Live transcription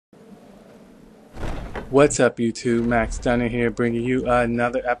What's up YouTube, Max Stunner here bringing you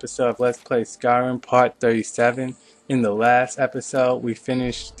another episode of Let's Play Skyrim Part 37. In the last episode we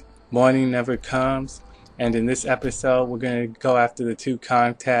finished Morning Never Comes, and in this episode we're going to go after the two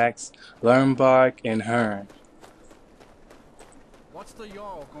contacts, Lernbark and Hearn. What's the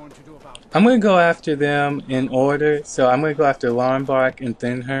Jarl going to do about it? I'm going to go after them in order, so I'm going to go after Lernbark and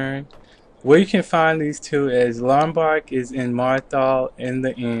then Hearn. Where you can find these two is Lernbark is in Marthal in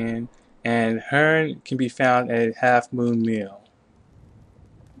the inn, and Hearn can be found at Half Moon Mill.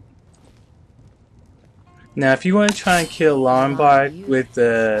 Now, if you want to try and kill Lernbark with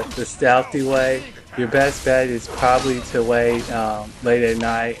the stealthy way, your best bet is probably to wait late at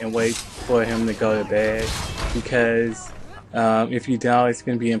night and wait for him to go to bed, because if you don't, it's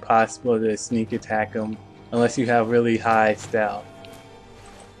going to be impossible to sneak attack him unless you have really high stealth.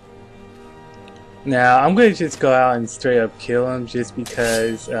 Now, I'm going to just go out and straight up kill him just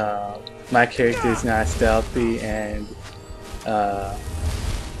because my character is not stealthy, and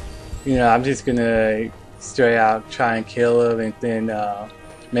you know, I'm just going to straight out try and kill him and then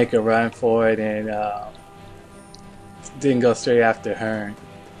make a run for it and then go straight after Hearn.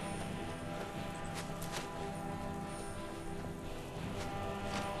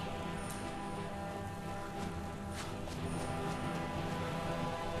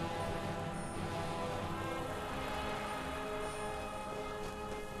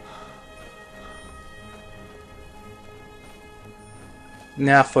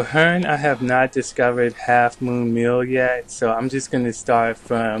 Now for Hearn, I have not discovered Half Moon Mill yet, so I'm just going to start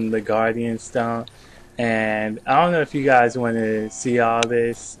from the Guardian Stone. And I don't know if you guys want to see all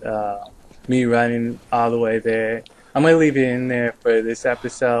this, me running all the way there. I'm going to leave it in there for this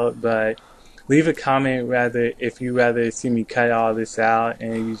episode, but leave a comment rather if you rather see me cut all this out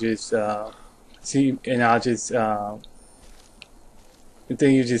and you just see, and I'll just then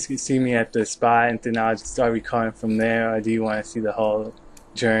you just see me at the spot and then I'll just start recording from there, or do you want to see the whole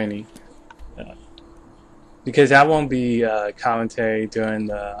journey? Because I won't be commentary during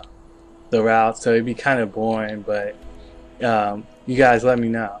the route, so it'd be kind of boring, but you guys let me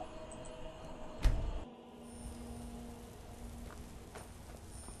know.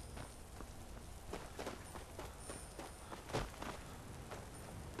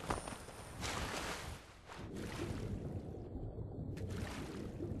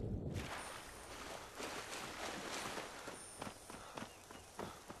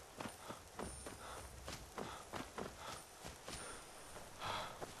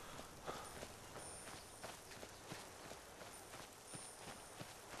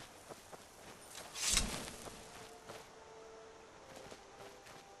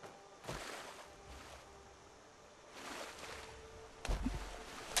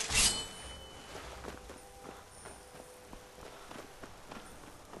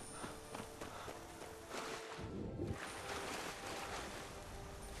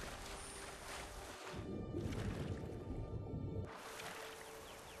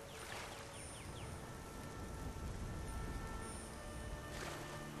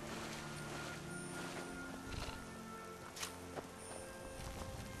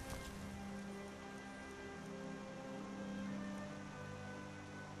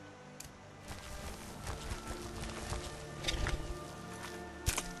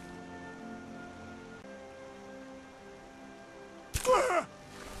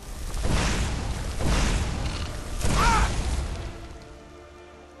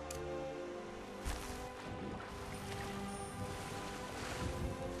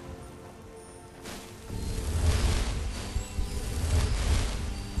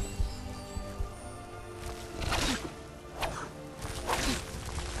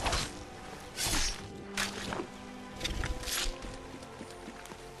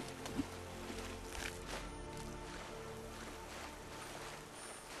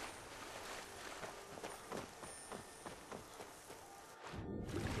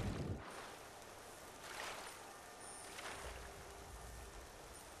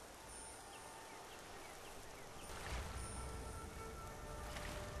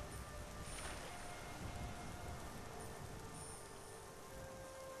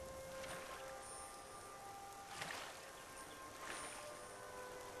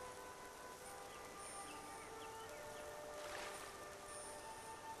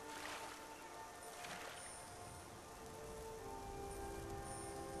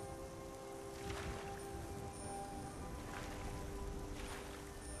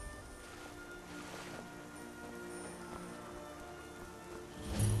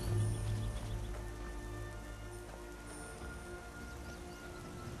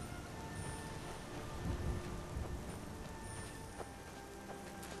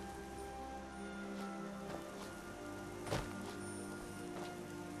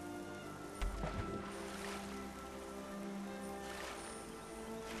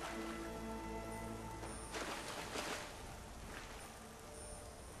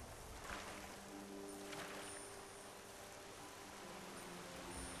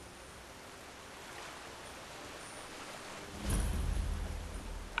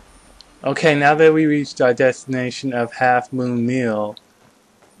 Okay, now that we reached our destination of Half Moon Mill,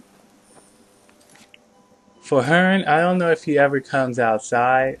 for Hearn, I don't know if he ever comes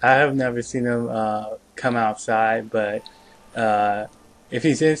outside. I have never seen him come outside, but uh, if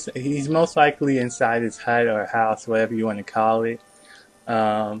he's most likely inside his hut or house, whatever you want to call it.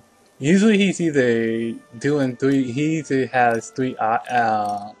 Um, Usually he's either doing three. He either has three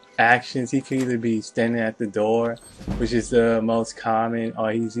actions. He could either be standing at the door, which is the most common,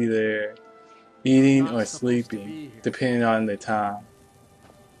 or he's either eating or sleeping, depending on the time.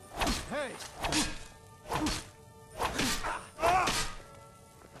 Hey!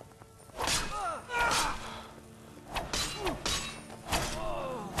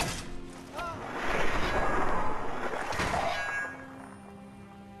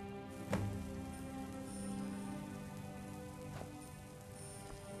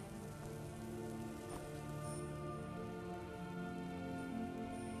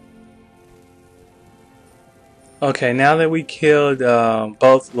 Okay, now that we killed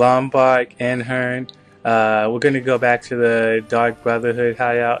both Lombard and Hearn, we're gonna go back to the Dark Brotherhood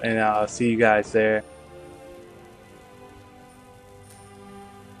hideout, and I'll see you guys there.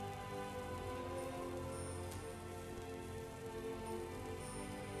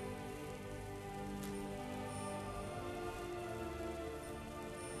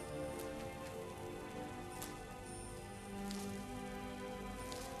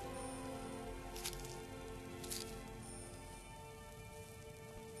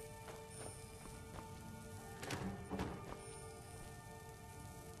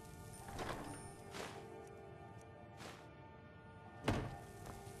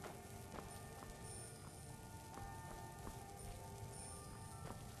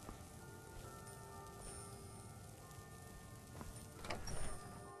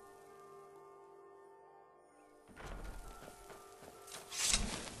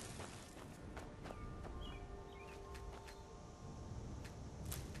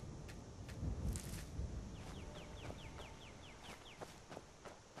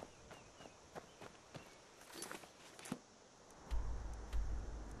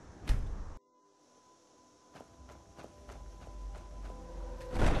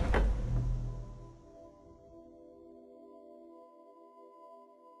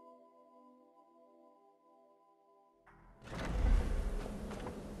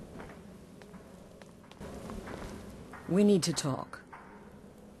 We need to talk.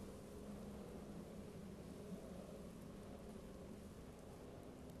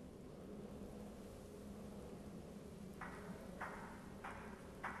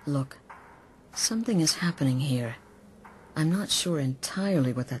 Look, something is happening here. I'm not sure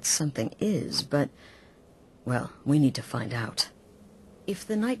entirely what that something is, but, well, we need to find out. If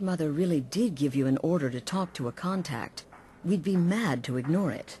the Night Mother really did give you an order to talk to a contact, we'd be mad to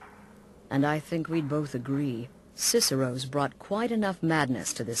ignore it. And I think we'd both agree Cicero's brought quite enough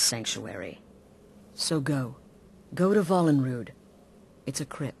madness to this sanctuary. So go. Go to Vollenrud. It's a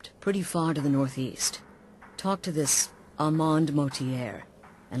crypt, pretty far to the northeast. Talk to this Armand Motier,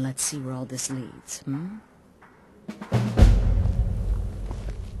 and let's see where all this leads, hmm?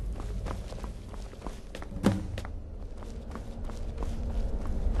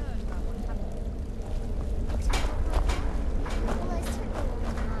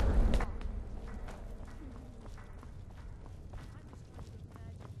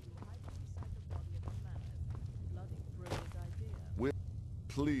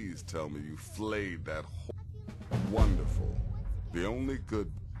 Please tell me you flayed that wonderful. The only good...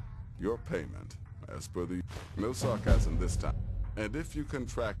 Your payment, as per the... No sarcasm this time. And if you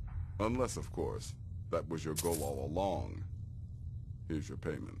contract... Unless, of course, that was your goal all along. Here's your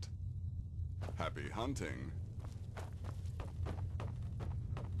payment. Happy hunting.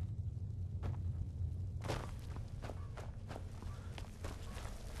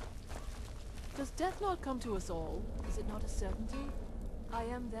 Does death not come to us all? Is it not a certainty? I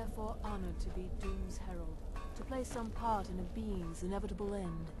am therefore honored to be Doom's herald, to play some part in a being's inevitable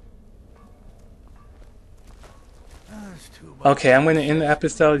end. Okay, I'm going to end the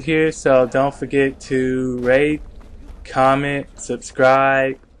episode here, so don't forget to rate, comment,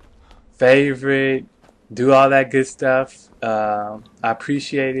 subscribe, favorite, do all that good stuff. I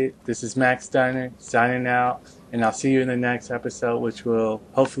appreciate it. This is Max Stunner signing out, and I'll see you in the next episode, which will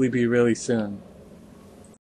hopefully be really soon.